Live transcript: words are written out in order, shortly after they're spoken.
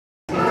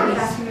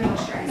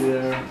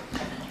Yeah.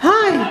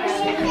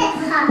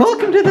 Hi,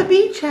 welcome to the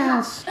beach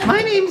house.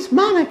 My name's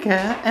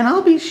Monica, and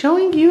I'll be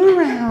showing you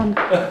around.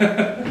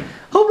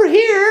 Over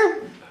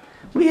here,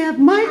 we have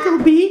Michael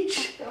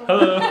Beach.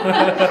 Hello.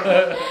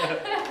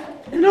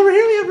 And over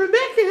here we have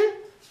Rebecca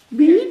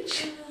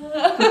Beach.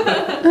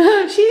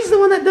 She's the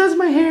one that does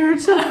my hair.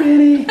 It's so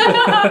pretty.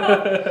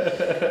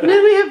 And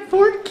then we have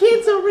 4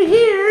 kids over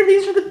here.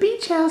 These are the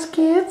beach house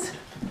kids.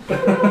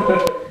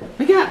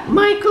 We got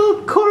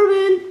Michael,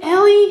 Corbin,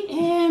 Ellie,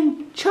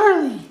 and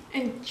Charlie.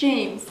 And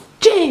James.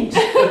 James.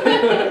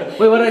 Wait,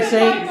 what did I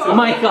say?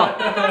 Michael.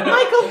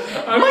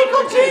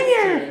 Michael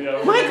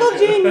Jr. Michael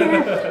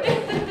Jr.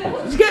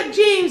 He's got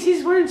James.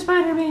 He's wearing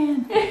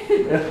Spider-Man.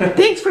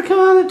 Thanks for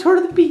coming on the tour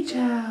of the beach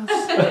house.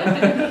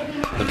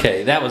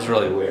 Okay, that was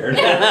really weird.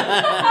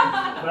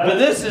 But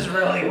this is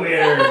really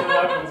weird. What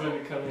happens when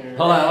you come here?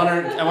 Hold on,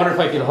 I wonder if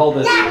I could hold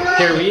this.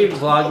 Here, will you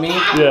vlog me?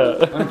 Yeah.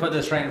 I'm gonna put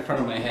this right in front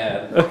of my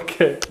head.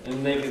 Okay.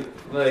 And make it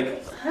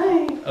like,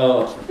 Hi.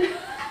 oh.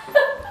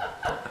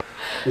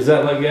 Does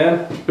that look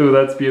good? Ooh,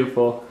 that's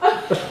beautiful.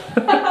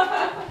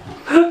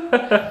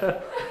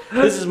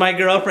 This is my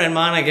girlfriend,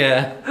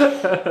 Monica.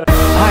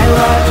 I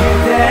loved you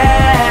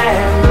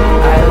then,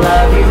 I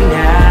love you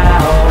now.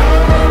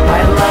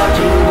 I loved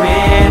you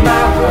when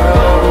my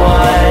world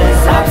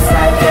was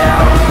upside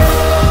down.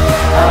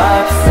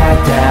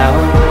 Upside down,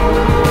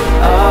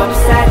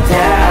 upside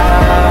down.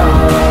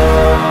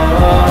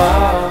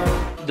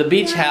 The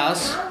beach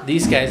house,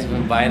 these guys have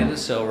invited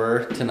us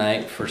over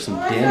tonight for some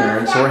dinner.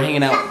 And so we're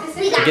hanging out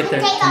to get to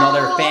know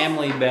their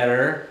family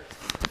better.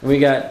 We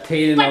got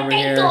Tayden over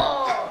here.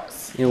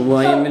 And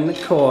William and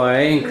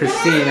McCoy and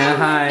Christina,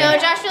 hi. No,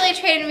 Josh really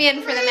traded me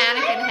in for the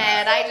mannequin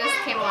head. I just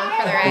came along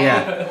for the ride.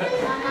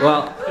 Yeah.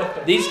 Well,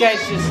 these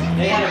guys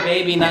they had a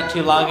baby not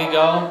too long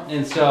ago,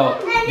 and so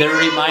they're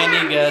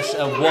reminding us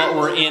of what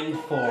we're in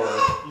for.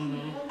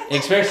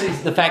 Especially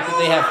the fact that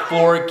they have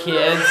 4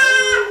 kids,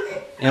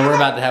 and we're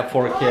about to have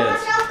 4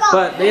 kids.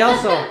 But they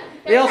also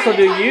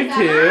do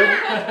YouTube.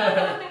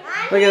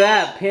 Look at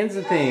that, pins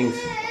and things.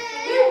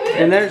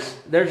 And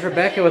there's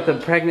Rebecca with a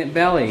pregnant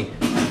belly.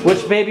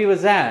 Which baby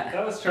was that?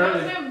 That was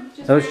Charlie.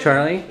 That was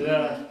Charlie?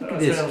 Yeah. Look at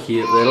this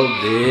cute little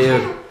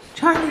dude.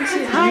 Charlie,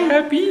 say hi.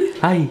 Happy?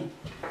 Hi.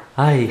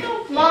 Hi.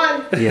 Come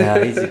on.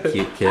 Yeah, he's a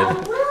cute kid.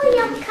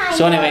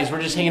 So anyways, we're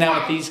just hanging out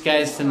with these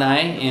guys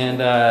tonight, and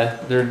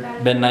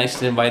they've been nice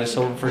to invite us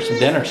over for some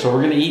dinner. So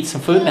we're gonna eat some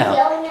food now.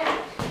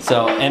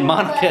 So, and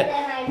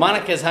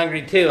Monica's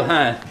hungry too,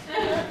 huh?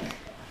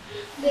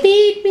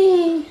 Feed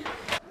me.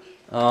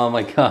 Oh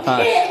my gosh.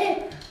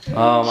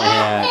 Oh my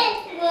god.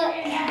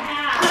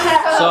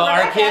 So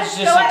our kids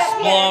just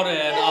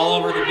exploded all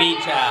over the beach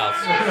house.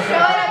 Show it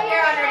up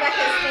here on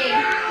Rebecca's thing.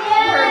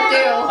 Her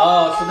do.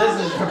 Oh, so this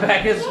is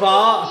Rebecca's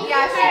fault?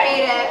 Yeah, she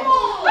made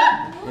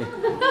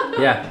it.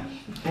 Yeah.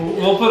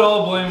 We'll put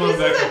all blame on Becca.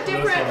 This is a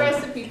different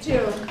recipe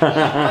too.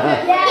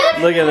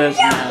 Look at this.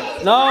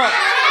 No!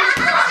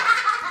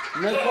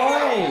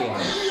 McCoy!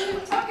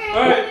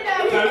 Alright,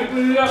 time to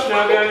clean it up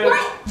now, guys.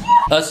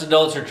 Us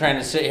adults are trying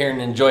to sit here and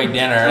enjoy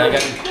dinner. I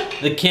got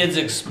the kids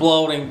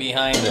exploding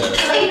behind us.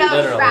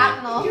 Literally.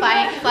 Shrapnel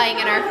flying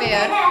in our food.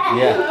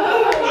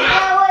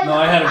 Yeah. No,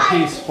 I had a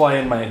piece fly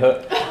in my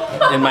hood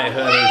or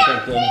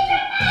something.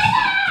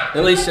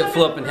 At least it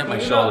flew up and hit my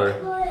shoulder.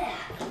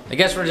 I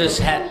guess we're just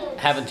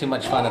having too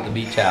much fun at the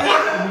beach house.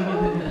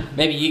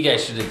 Maybe you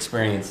guys should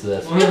experience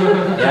this.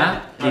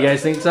 Yeah? You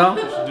guys think so?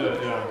 We should do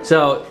it, yeah.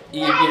 So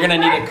you're gonna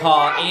need to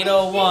call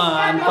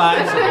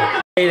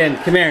 801-5.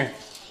 Aiden, come here.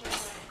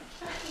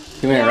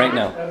 Come here right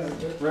now.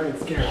 Right,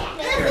 scare.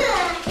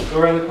 Go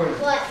around the corner.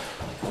 What?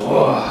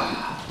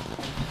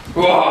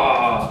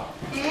 Whoa.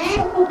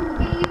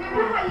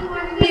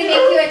 We make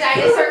you a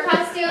dinosaur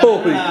costume.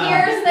 Holy.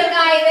 Here's the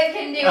guy that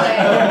can do it.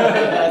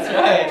 That's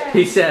right.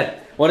 He said,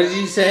 what did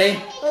you say?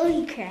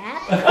 Holy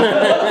crap.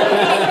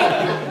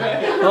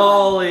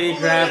 Holy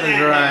crap is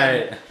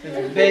right.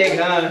 It's big,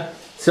 huh?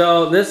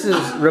 So this is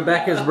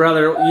Rebecca's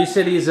brother. You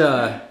said he's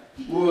a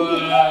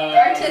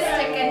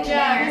Artistic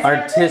engineer.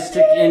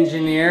 artistic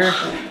engineer.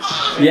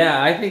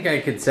 Yeah, I think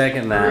I could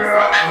second that.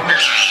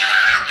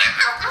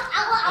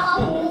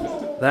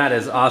 That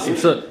is awesome.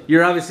 So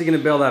you're obviously going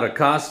to build out a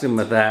costume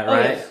with that, Oh,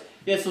 right? yes.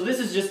 Yeah, so this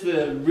is just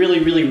the really,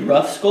 really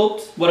rough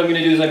sculpt. What I'm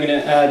going to do is I'm going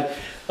to add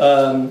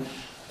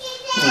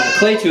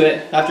clay to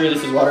it after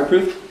this is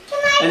waterproof.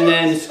 And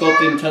then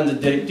sculpt in tons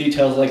of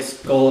details like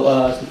skulls.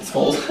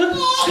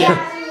 Yeah.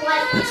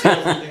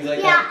 Skulls and things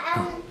like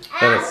that.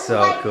 That is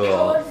so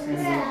cool. And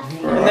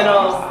then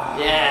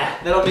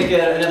I'll make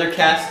another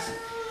cast.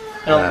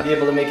 And I'll be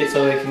able to make it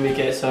so it can make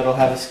it so it'll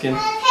have a skin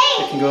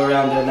that can go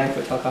around the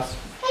 9-foot tall costume.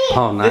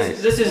 Oh, nice.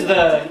 This is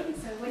a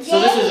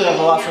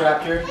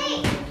Velociraptor,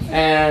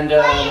 and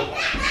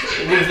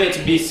with it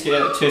to be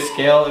to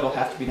scale, it'll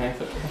have to be 9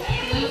 foot.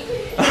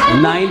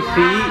 9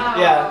 feet?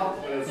 Yeah.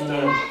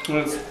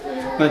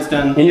 When it's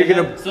done. And you're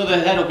gonna. So the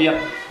head will be up,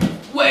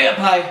 way up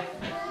high.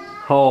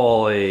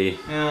 Holy.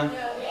 Yeah.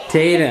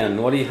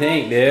 Tayden, what do you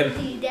think, dude?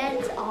 Dude,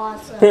 that's awesome.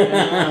 awesome.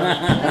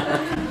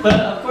 But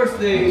of course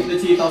the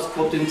teeth, I'll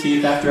sculpt in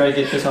teeth after I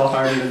get this all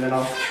hardened, and then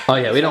I'll... Oh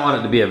yeah, we don't want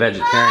it to be a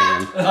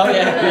vegetarian. Oh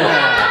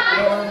yeah. I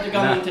don't want them to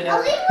come in today.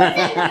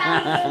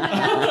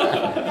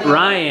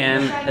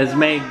 Ryan has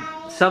made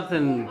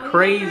something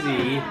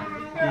crazy.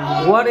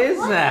 What is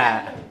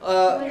that?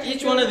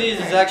 Each one of these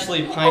is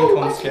actually pine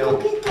cone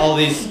scale. All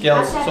these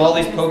scales. So all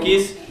these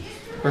pokies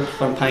are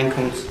from pine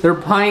cones. They're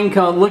pine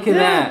cone. Look at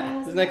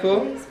that. Isn't that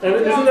cool? And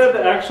isn't that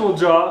the actual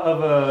jaw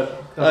of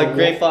a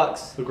Gray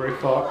fox. The gray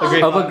fox. Of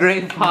a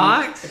gray I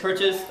fox?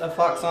 purchased a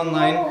fox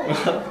online.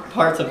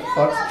 Parts of a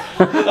fox.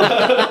 Yeah.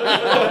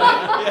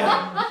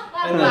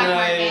 And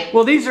then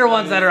Well, these are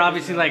ones that are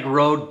obviously like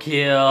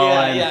roadkill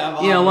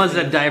and you know, ones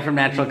that die from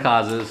natural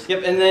causes.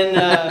 Yep, and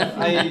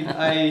then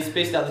I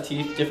spaced out the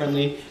teeth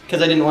differently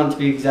because I didn't want it to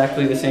be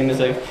exactly the same as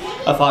a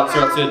fox, or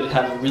else it would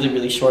have a really,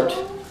 really short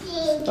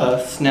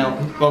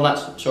snout. Well,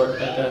 not short,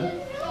 but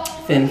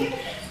thin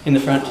in the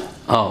front.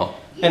 Oh.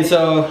 And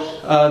so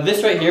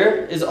this right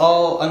here is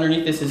all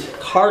underneath. This is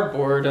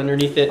cardboard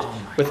underneath it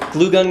with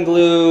glue gun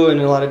glue and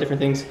a lot of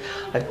different things.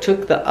 I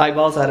took the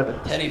eyeballs out of a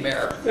teddy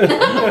bear.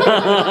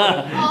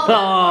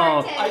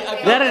 Oh,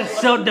 that is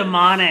so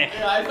demonic.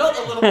 Yeah, I felt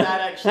a little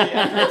bad actually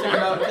after I took it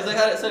out because I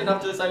had it set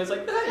off to the side. I was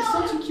like, that is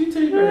such a cute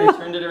teddy bear. And I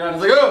turned it around. I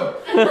was like,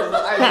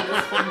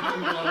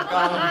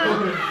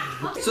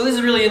 oh! So this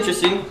is really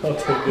interesting.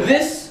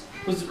 This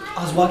was,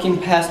 I was walking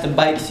past a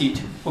bike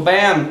seat. Well,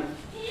 bam!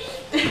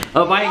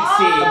 A bike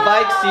seat. A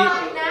bike seat.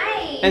 Oh,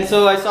 nice. And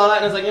so I saw that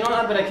and I was like, you know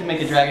what, I bet I can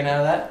make a dragon out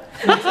of that.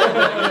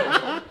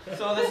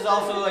 So this is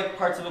also like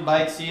parts of a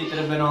bike seat that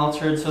have been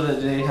altered so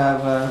that they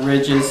have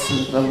ridges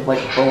of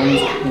like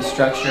bones and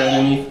structure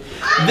underneath.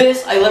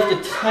 This, I left a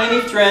tiny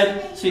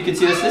thread so you can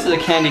see this. This is a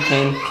candy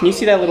cane. Can you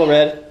see that little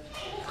red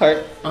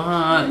part?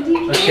 A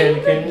candy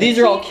cane. These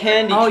are all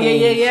candy canes. Oh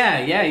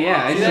yeah.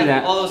 I see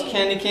that. All those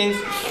candy canes.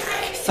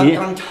 Sucked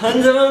on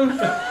tons of them.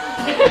 So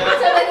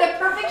like the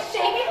perfect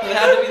shape. It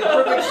had to be the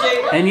perfect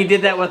shape. And you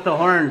did that with the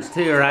horns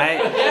too,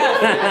 right?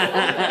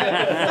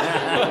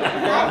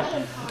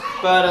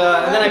 But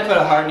and then I put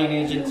a hardening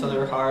agent so they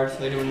were hard so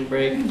they didn't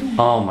break.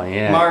 Oh my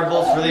yeah.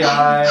 Marbles for the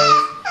eyes.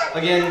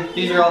 Again,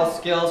 these are all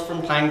scales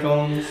from pine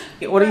cones.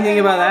 What do you think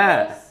about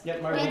that?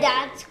 Yep, marbles.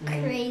 That's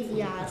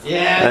crazy awesome.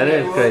 Yeah. That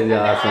is crazy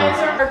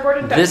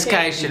awesome. This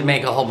guy should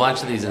make a whole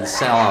bunch of these and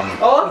sell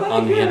them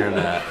on the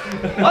internet.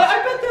 Well,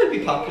 I bet that would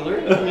be popular.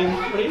 I mean,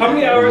 what do you How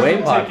many hours Way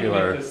did it take you to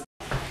popular. make this?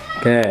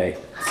 Okay,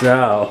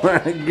 so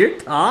you're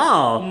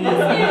tall.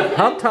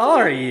 How tall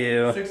are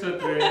you?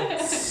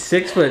 6'3".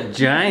 6 foot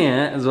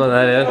giant is what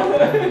that is.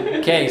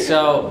 Okay,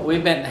 so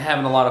we've been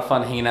having a lot of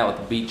fun hanging out with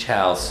the Beach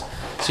House.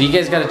 So you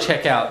guys got to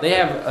check out. They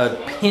have a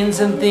Pins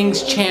and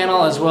Things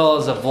channel as well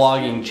as a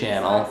vlogging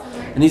channel.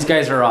 And these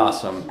guys are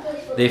awesome.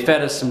 They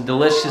fed us some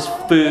delicious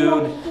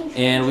food.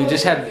 And we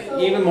just had,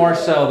 even more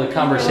so, the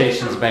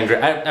conversation's been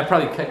great. I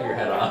probably cut your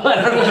head off. I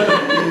don't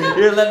know.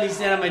 You're letting me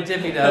stand on my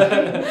tippy toes.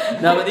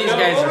 No, but these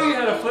guys What are... if you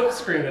had a flip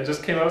screen that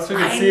just came up so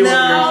we could I see what we were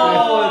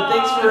know!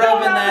 Thanks for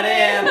rubbing that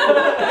in.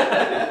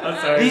 saying? I'm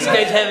sorry. These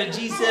guys have a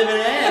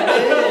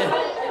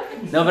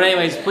G7F. No, but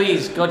anyways,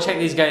 please go check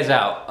these guys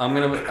out. I'm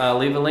gonna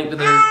leave a link to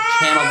their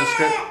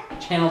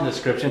channel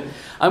description.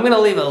 I'm gonna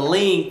leave a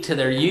link to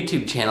their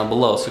YouTube channel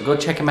below, so go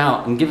check them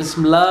out and give us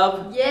some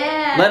love.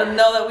 Yeah. Let them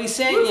know that we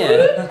sent you.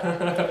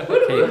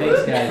 Okay,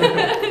 thanks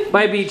guys.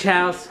 Bye, Beach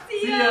House.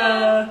 See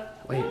ya.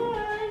 Wait,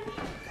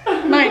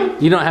 Mine.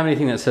 you don't have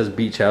anything that says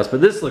Beach House,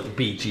 but this looks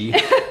beachy.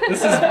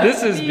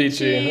 This is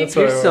beachy. That's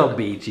what You're I so want.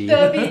 beachy.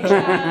 The Beach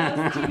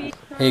House.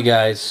 Hey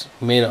guys,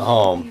 made it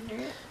home.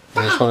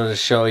 I just wanted to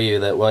show you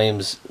that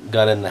Williams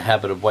got in the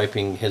habit of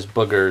wiping his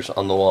boogers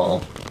on the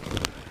wall.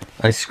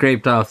 I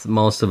scraped off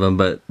most of them,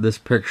 but this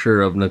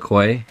picture of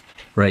Nikoi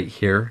right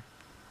here,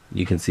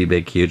 you can see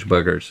big, huge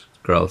boogers.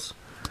 Gross.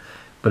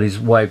 But he's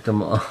wiped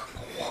them on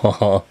the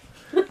wall.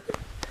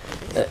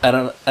 I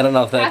don't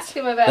know if that's Ask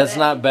him about it.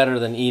 not better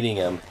than eating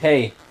them.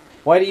 Hey,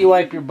 why do you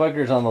wipe your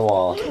boogers on the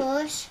wall?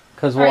 Push.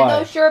 Cause Are why?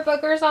 those your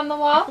boogers on the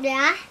wall?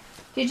 Yeah.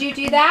 Did you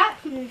do that?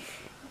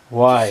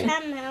 Why?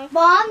 Somehow.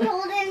 Mom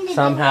told him to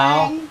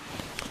Somehow? do one.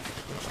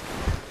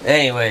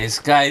 Anyways,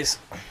 guys,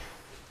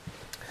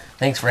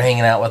 thanks for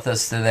hanging out with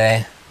us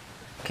today.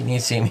 Can you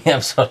see me? I'm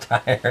so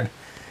tired.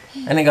 I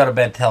didn't go to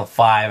bed till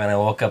 5 and I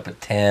woke up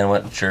at 10,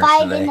 went to church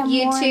 5 in today. the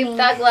YouTube morning.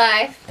 Thug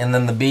Life. And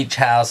then the beach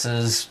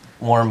houses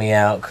wore me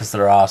out because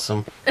they're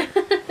awesome.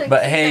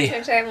 But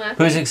hey,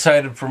 who's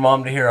excited for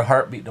Mom to hear a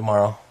heartbeat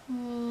tomorrow?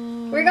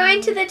 We're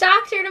going to the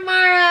doctor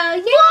tomorrow.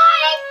 Yay!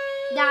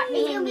 That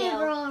means be a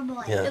girl or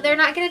boy. Yeah. So they're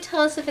not going to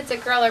tell us if it's a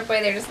girl or boy.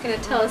 They're just going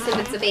to tell us if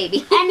it's a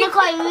baby. And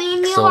Nicole, me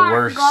and you So are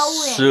we're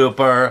going.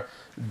 super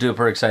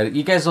duper excited.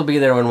 You guys will be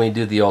there when we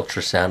do the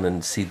ultrasound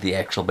and see the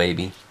actual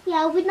baby.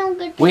 Yeah, we don't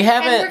get to. We And we're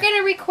haven't going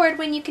to record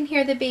when you can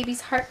hear the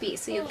baby's heartbeat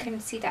so you can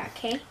see that,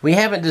 okay?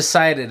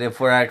 decided if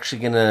we're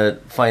actually gonna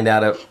find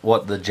out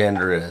what the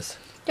gender is.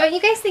 Don't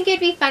you guys think it'd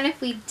be fun if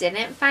we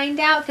didn't find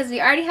out? Because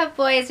we already have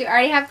boys, we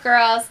already have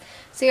girls,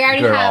 so we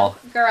already have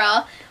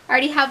girl.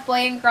 already have boy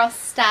and girl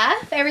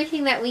stuff,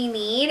 everything that we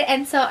need,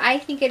 and so I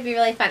think it'd be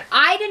really fun.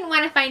 I didn't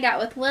want to find out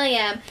with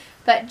William,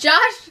 but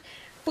Josh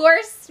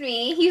forced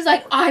me. He's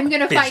like, I'm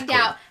gonna find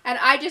out, and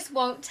I just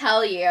won't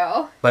tell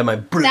you. By my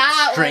brute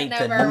That would strength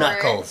and never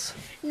knuckles.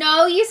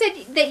 No, you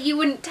said that you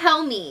wouldn't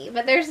tell me,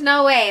 but there's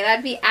no way.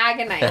 That'd be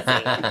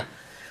agonizing.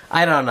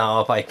 I don't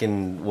know if I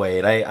can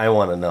wait. I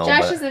want to know.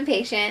 Josh but is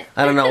impatient.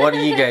 I don't know. What do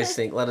you guys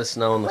think? Let us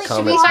know in the Should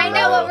comments we find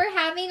out below. what we're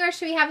having, or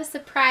should we have a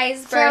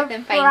surprise birth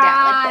and find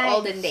out like the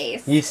olden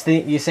days? You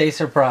say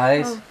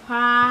surprise?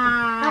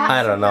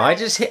 I don't know. I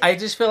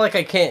just feel like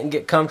I can't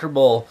get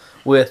comfortable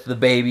with the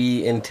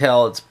baby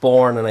until it's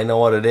born and I know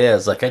what it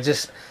is. Like I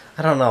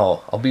don't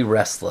know. I'll be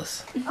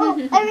restless.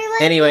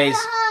 Anyways.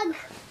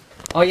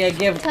 Oh yeah,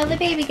 Tell the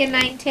baby good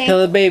night, Tay. Tell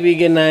the baby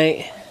good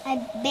night. I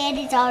bet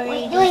it's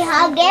already. Do we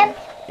hug him?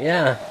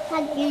 Yeah.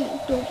 Hug you.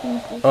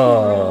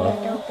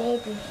 Oh.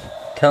 Baby.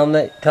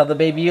 Tell the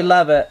baby you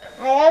love it.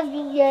 I love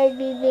you,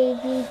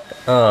 baby.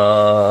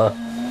 Aww.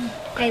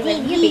 I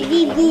love you,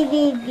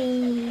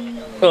 baby.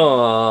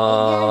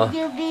 Aww.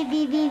 You,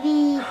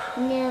 baby.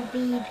 No,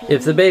 baby.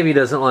 If the baby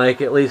doesn't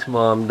like it, at least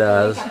mom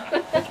does.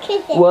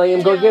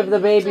 William, go give the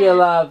baby a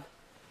love.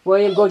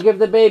 William, go give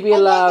the baby a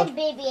love. Give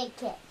the baby a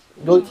kiss.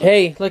 Go,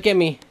 hey, look at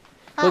me.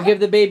 Go give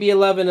the baby a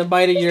love and a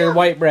bite of your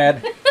white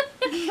bread.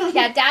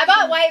 Yeah, Dad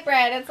bought white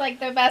bread. It's like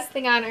the best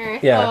thing on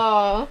earth. Yeah.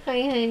 Oh,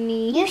 hi,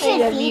 honey. You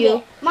should feed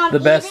it. Mom, The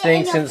eat best it thing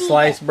and you'll since feed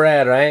sliced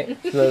bread, right?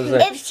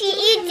 If she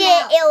eats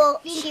it,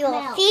 she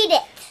will feed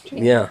it.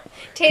 Yeah.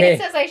 Tatum Okay.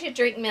 says I should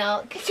drink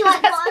milk. So I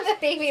That's what the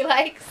baby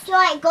likes. So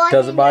I go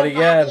Does the in body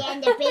good.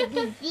 and the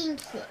baby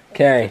drinks it.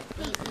 Okay.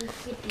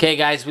 Okay,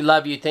 guys, we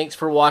love you. Thanks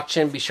for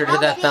watching. Be sure to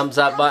hit that thumbs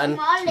up button.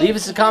 Leave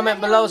us a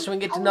comment below so we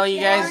can get to know you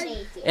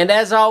guys. And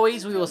as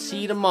always, we will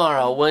see you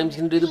tomorrow. William's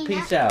going to do the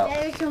peace out.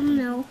 There's some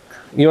milk.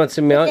 You want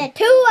some milk? The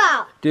 2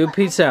 out. Do a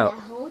peace out.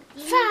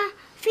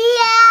 3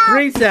 out.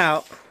 Three's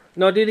out.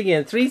 No, do it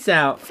again. Three's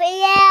out. 3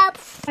 out.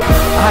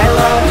 I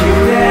love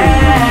you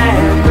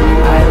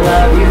then, I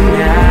love you